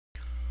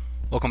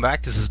Welcome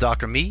back. This is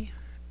Dr. Me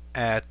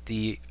at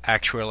the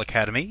Actuarial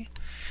Academy,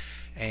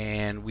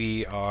 and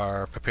we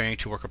are preparing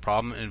to work a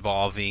problem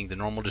involving the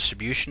normal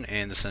distribution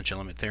and the essential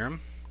limit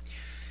theorem.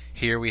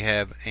 Here we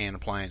have an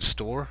appliance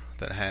store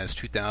that has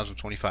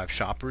 2,025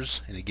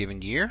 shoppers in a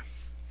given year.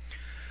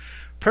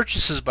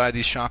 Purchases by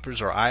these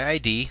shoppers are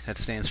IID, that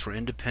stands for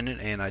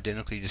independent and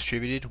identically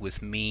distributed,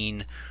 with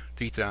mean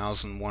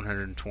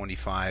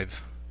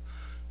 3,125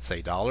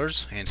 say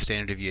dollars and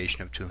standard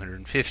deviation of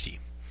 250.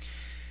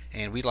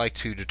 And we'd like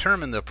to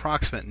determine the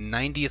approximate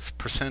 90th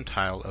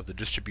percentile of the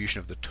distribution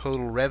of the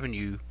total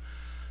revenue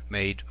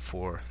made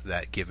for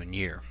that given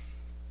year.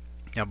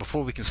 Now,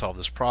 before we can solve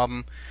this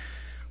problem,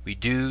 we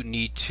do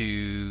need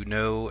to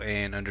know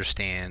and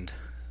understand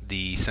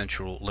the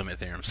central limit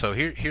theorem. So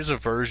here's a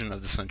version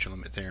of the central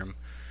limit theorem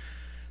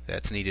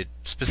that's needed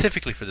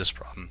specifically for this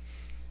problem.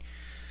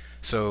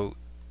 So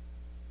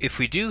if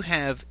we do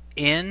have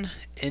n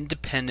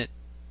independent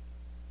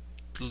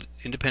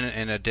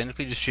and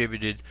identically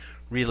distributed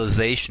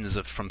realizations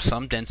from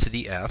some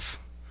density f,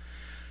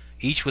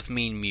 each with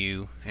mean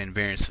mu and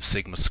variance of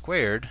sigma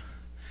squared,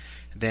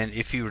 then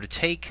if you were to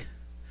take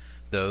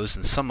those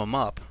and sum them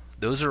up,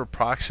 those are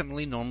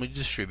approximately normally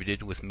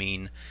distributed with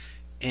mean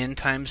n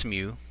times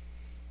mu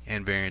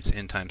and variance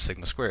n times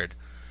sigma squared.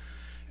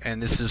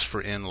 And this is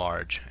for n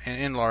large. And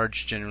n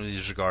large generally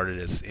is regarded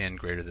as n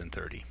greater than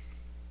 30.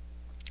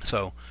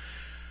 So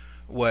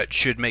what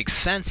should make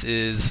sense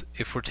is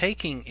if we're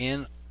taking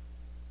n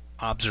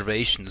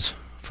observations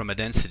from a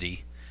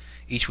density,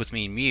 each with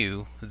mean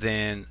mu,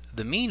 then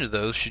the mean of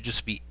those should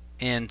just be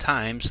n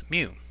times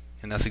mu.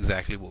 And that's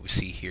exactly what we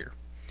see here.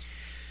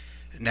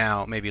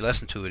 Now, maybe less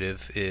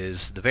intuitive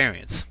is the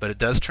variance, but it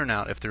does turn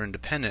out if they're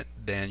independent,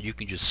 then you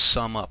can just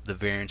sum up the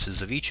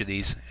variances of each of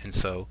these, and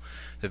so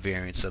the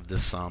variance of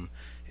this sum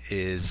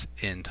is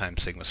n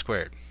times sigma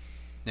squared.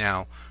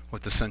 Now,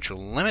 what the central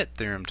limit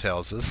theorem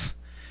tells us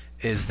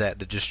is that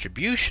the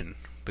distribution,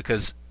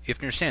 because if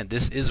you understand,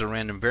 this is a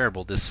random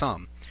variable, this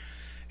sum,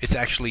 it's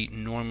actually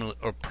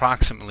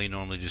approximately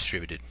normally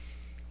distributed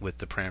with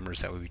the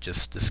parameters that we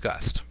just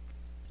discussed.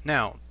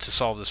 Now, to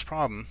solve this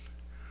problem,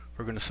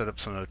 we're going to set up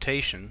some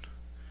notation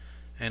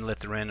and let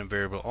the random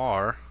variable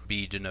r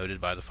be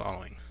denoted by the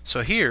following.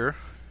 So here,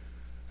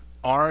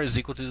 r is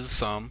equal to the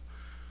sum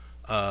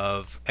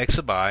of x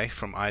sub I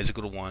from I is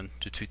equal to 1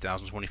 to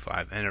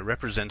 2,025, and it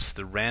represents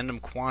the random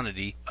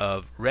quantity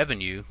of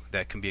revenue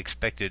that can be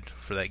expected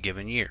for that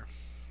given year.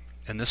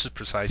 And this is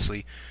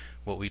precisely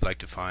what we'd like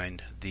to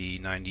find the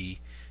 90th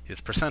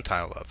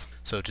percentile of.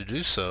 So to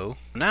do so,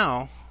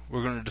 now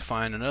we're going to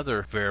define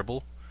another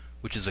variable,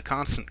 which is a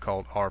constant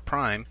called r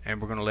prime,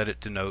 and we're going to let it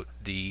denote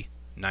the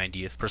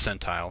 90th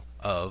percentile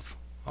of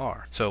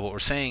r. So what we're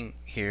saying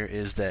here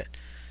is that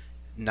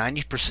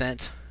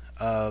 90%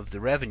 of the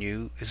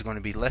revenue is going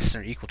to be less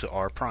than or equal to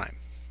r prime,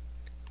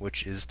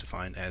 which is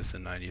defined as the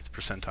 90th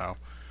percentile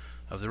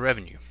of the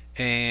revenue.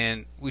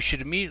 And we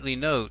should immediately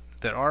note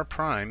that r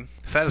prime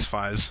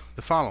satisfies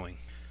the following.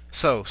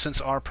 So since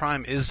r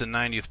prime is the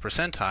 90th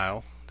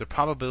percentile, the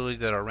probability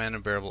that our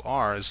random variable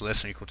r is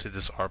less than or equal to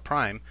this r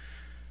prime,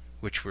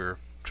 which we're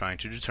trying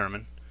to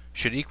determine,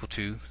 should equal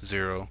to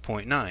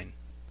 0.9. And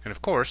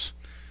of course,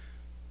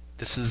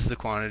 this is the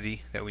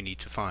quantity that we need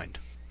to find.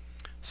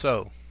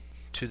 So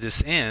to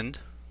this end,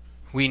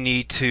 we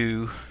need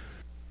to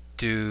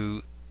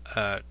do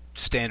a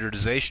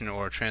standardization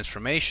or a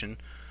transformation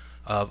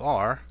of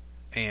r,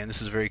 and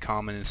this is very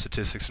common in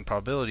statistics and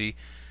probability,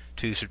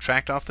 to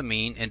subtract off the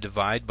mean and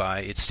divide by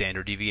its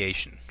standard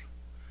deviation.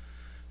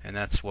 And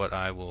that's what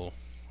I will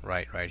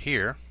write right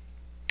here.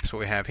 So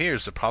what we have here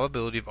is the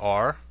probability of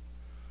r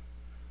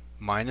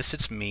minus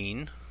its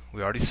mean.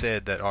 We already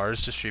said that r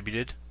is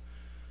distributed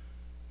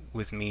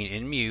with mean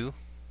n mu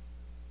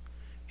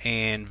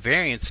and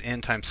variance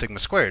n times sigma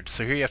squared.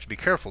 So here you have to be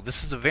careful.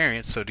 This is the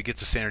variance, so to get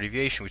the standard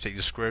deviation we take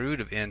the square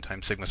root of n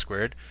times sigma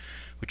squared,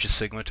 which is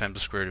sigma times the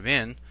square root of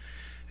n,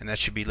 and that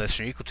should be less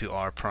than or equal to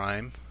r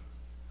prime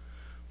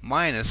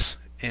minus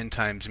n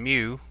times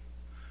mu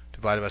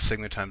divided by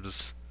sigma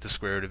times the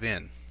square root of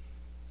n.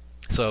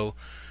 So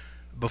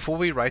before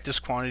we write this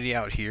quantity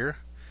out here,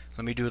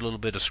 let me do a little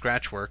bit of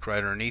scratch work right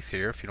underneath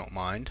here, if you don't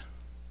mind.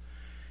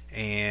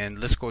 And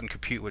let's go ahead and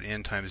compute what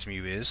n times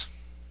mu is.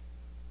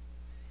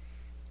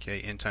 Okay,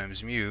 n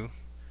times mu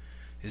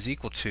is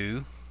equal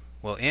to,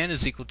 well, n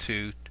is equal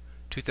to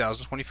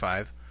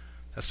 2,025.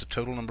 That's the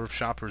total number of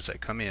shoppers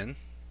that come in.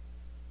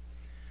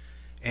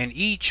 And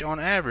each, on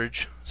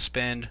average,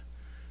 spend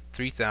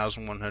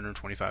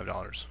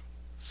 $3,125.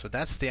 So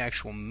that's the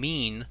actual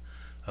mean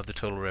of the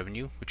total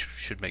revenue, which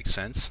should make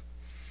sense.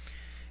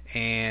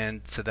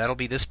 And so that'll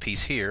be this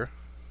piece here.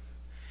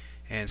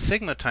 And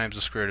sigma times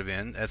the square root of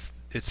n, that's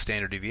its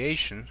standard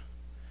deviation,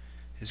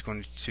 is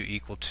going to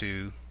equal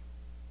to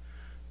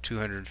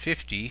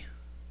 250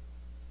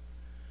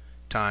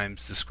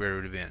 times the square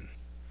root of n.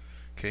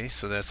 Okay,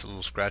 so that's a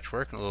little scratch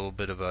work and a little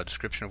bit of a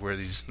description of where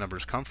these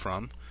numbers come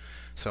from.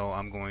 So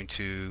I'm going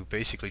to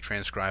basically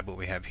transcribe what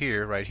we have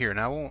here, right here.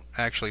 Now I won't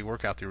actually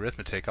work out the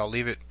arithmetic. I'll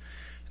leave it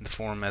in the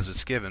form as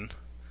it's given.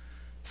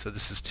 So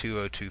this is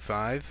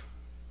 2025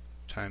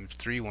 times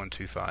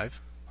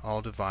 3125,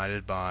 all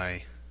divided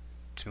by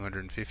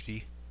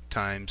 250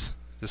 times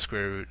the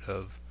square root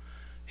of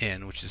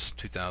n, which is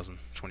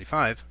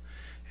 2025,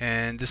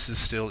 and this is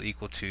still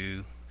equal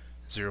to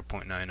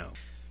 0.90.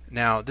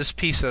 Now this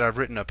piece that I've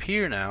written up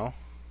here now,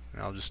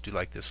 and I'll just do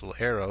like this little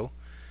arrow,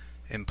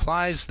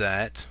 implies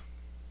that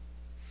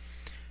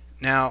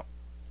now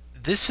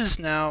this is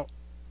now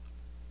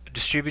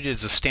distributed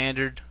as a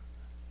standard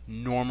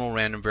normal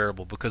random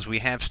variable because we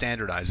have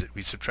standardized it.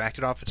 We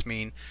subtracted off its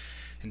mean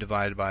and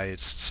divided by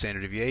its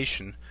standard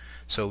deviation,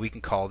 so we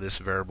can call this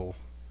variable,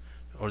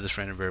 or this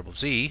random variable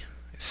z,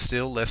 is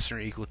still less than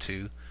or equal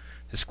to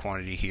this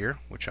quantity here,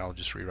 which I'll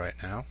just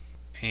rewrite now,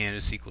 and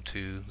it's equal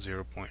to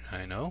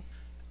 0.90.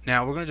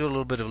 Now we're going to do a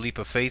little bit of leap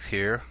of faith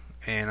here,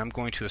 and I'm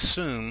going to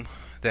assume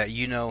that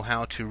you know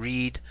how to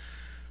read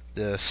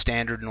the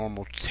standard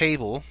normal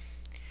table.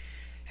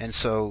 And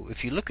so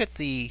if you look at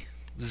the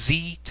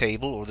z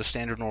table, or the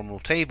standard normal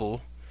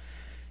table,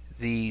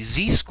 the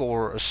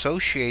z-score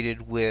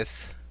associated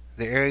with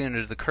the area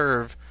under the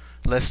curve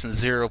less than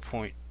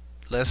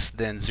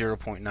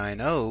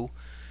 0.90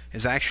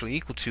 is actually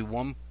equal to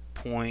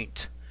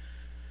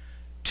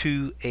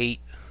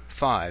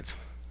 1.285.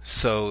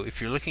 So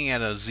if you're looking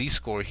at a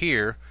z-score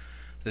here,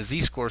 the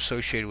z-score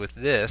associated with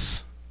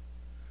this,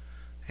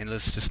 and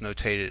let's just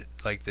notate it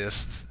like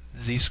this,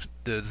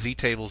 the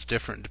z-table is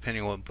different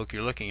depending on what book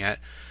you're looking at,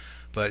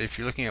 but if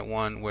you're looking at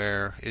one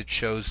where it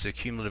shows the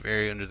cumulative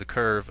area under the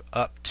curve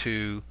up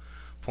to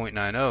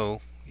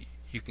 0.90,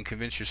 you can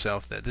convince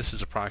yourself that this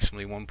is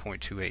approximately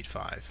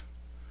 1.285.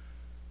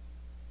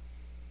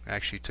 I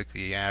actually took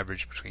the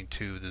average between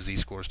two of the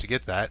z-scores to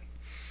get that,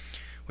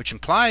 which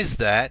implies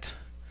that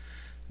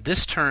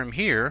this term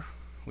here,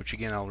 which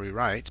again I'll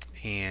rewrite,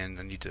 and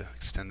I need to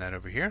extend that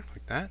over here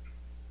like that,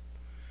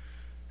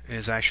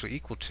 is actually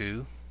equal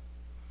to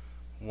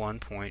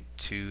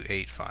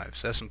 1.285.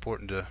 So that's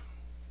important to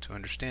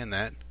understand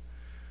that,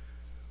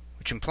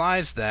 which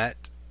implies that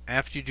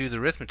after you do the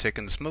arithmetic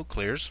and the smoke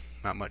clears,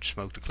 not much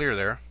smoke to clear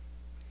there,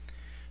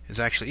 is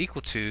actually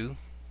equal to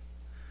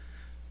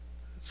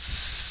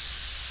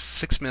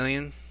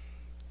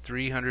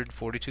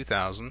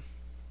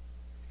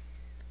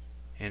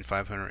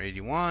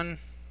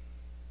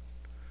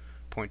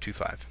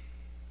 6,342,581.25.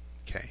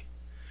 Okay.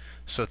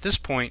 So at this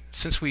point,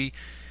 since we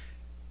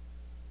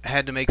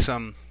had to make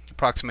some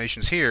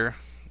approximations here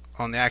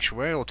on the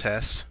actuarial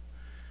test,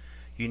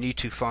 you need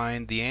to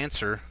find the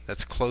answer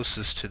that's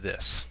closest to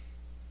this.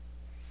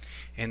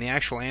 And the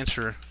actual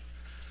answer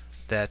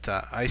that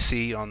I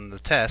see on the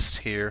test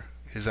here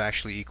is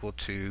actually equal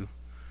to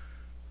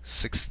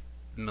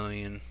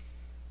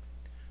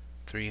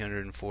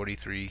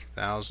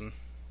 6,343,000.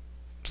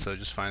 So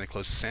just find the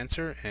closest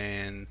answer,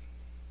 and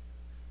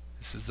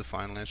this is the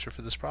final answer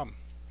for this problem.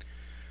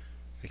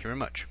 Thank you very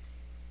much.